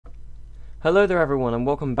Hello there everyone and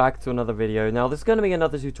welcome back to another video. Now this is going to be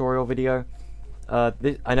another tutorial video.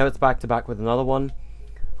 I know it's back to back with another one.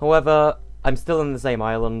 However, I'm still in the same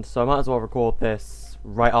island, so I might as well record this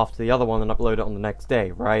right after the other one and upload it on the next day,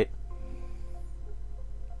 right?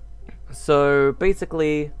 So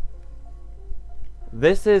basically,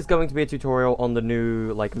 this is going to be a tutorial on the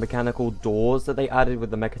new mechanical doors that they added with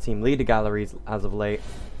the Mecha Team Leader galleries as of late.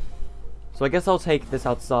 So I guess I'll take this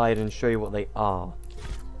outside and show you what they are.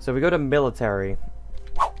 So we go to military.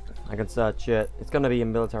 I can search it. It's going to be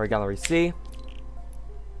in military gallery C.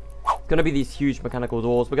 It's going to be these huge mechanical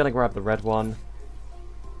doors. We're going to grab the red one.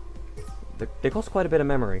 They cost quite a bit of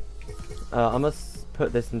memory. I must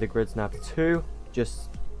put this into grid snap 2 just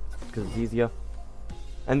because it's easier.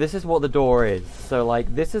 And this is what the door is. So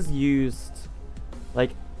this is used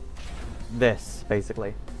like this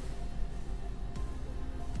basically.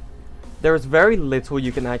 There is very little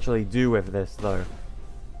you can actually do with this though.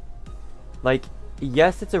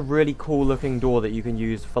 Yes, it's a really cool looking door that you can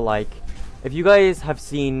use for if you guys have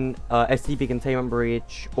seen SCP Containment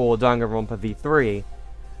Breach or Danganronpa V3,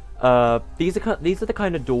 these are the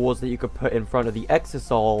kind of doors that you could put in front of the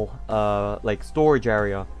Exisol storage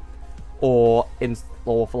area, or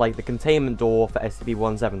for the containment door for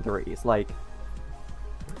SCP-173s.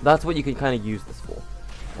 That's what you can kind of use this for.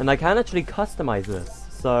 And I can actually customize this.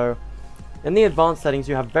 So in the advanced settings,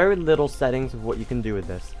 you have very little settings of what you can do with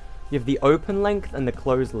this. You have the open length and the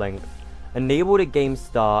closed length, enabled at game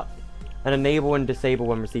start, and enable and disable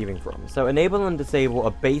when receiving from. So enable and disable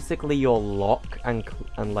are basically your lock and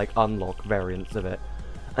unlock variants of it.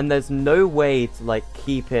 And there's no way to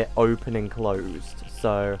keep it open and closed.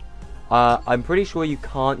 So I'm pretty sure you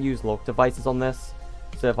can't use lock devices on this.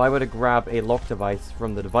 So if I were to grab a lock device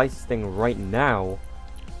from the devices thing right now,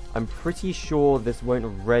 I'm pretty sure this won't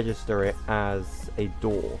register it as a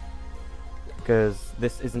door. Because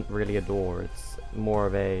this isn't really a door, it's more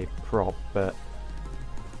of a prop, but...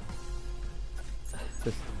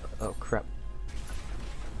 oh crap.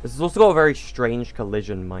 This has also got a very strange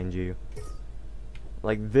collision, mind you.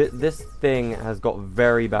 This thing has got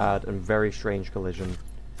very bad and very strange collision.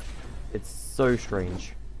 It's so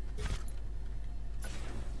strange.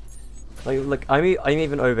 I'm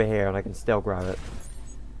even over here and I can still grab it.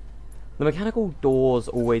 The mechanical doors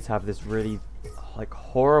always have this really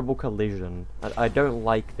horrible collision. I don't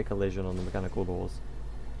like the collision on the mechanical doors.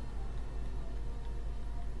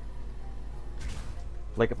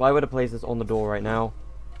 If I were to place this on the door right now,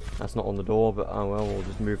 that's not on the door, but oh well, we'll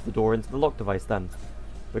just move the door into the lock device then.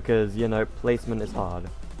 Because, you know, placement is hard.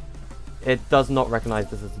 It does not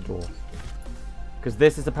recognize this as a door. Because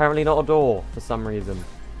this is apparently not a door, for some reason.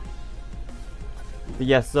 But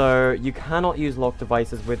yeah, so you cannot use lock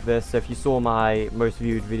devices with this. So if you saw my most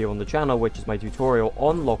viewed video on the channel, which is my tutorial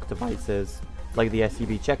on lock devices, like the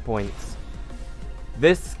SCP checkpoints,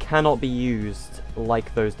 this cannot be used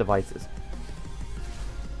like those devices.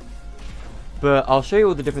 But I'll show you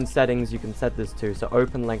all the different settings you can set this to. So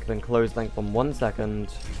open length and close length on 1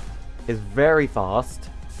 second is very fast.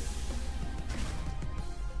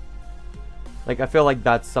 I feel like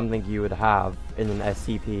that's something you would have in an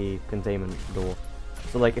SCP containment door.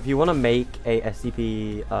 So if you want to make a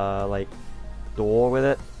SCP door with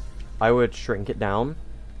it, I would shrink it down.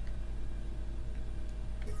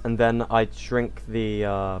 And then I'd shrink the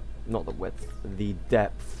not the width, the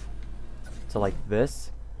depth to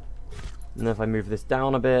this. And if I move this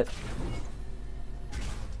down a bit,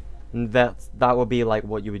 and that would be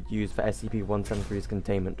what you would use for SCP-173's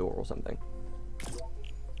containment door or something.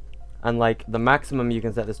 And the maximum you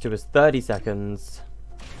can set this to is 30 seconds.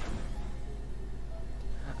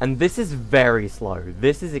 And this is very slow.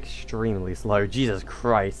 This is extremely slow. Jesus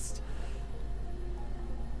Christ.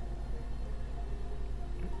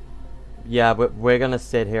 Yeah, but we're gonna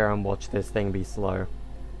sit here and watch this thing be slow.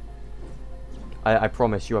 I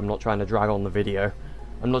promise you I'm not trying to drag on the video.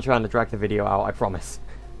 I'm not trying to drag the video out, I promise.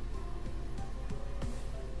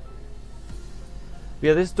 But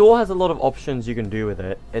yeah, this door has a lot of options you can do with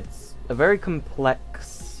it. It's a very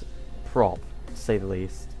complex prop, to say the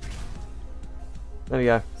least. There we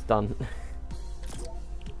go, it's done.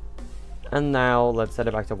 And now, let's set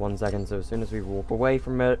it back to 1 second, so as soon as we walk away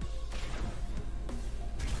from it...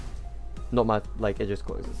 not much, it just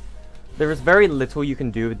closes. There is very little you can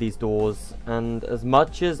do with these doors, and as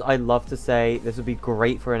much as I love to say this would be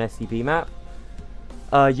great for an SCP map,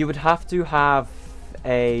 you would have to have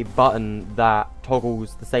a button that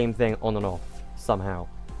toggles the same thing on and off, somehow.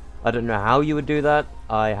 I don't know how you would do that,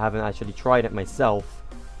 I haven't actually tried it myself.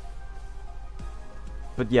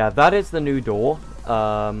 But yeah, that is the new door.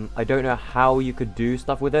 I don't know how you could do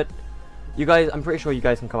stuff with it. You guys, I'm pretty sure you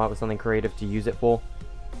guys can come up with something creative to use it for.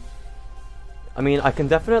 I mean, I can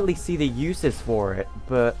definitely see the uses for it,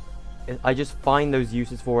 but I just find those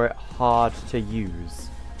uses for it hard to use.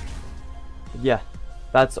 Yeah,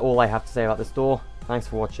 that's all I have to say about this door. Thanks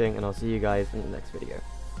for watching, and I'll see you guys in the next video.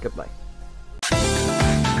 Goodbye.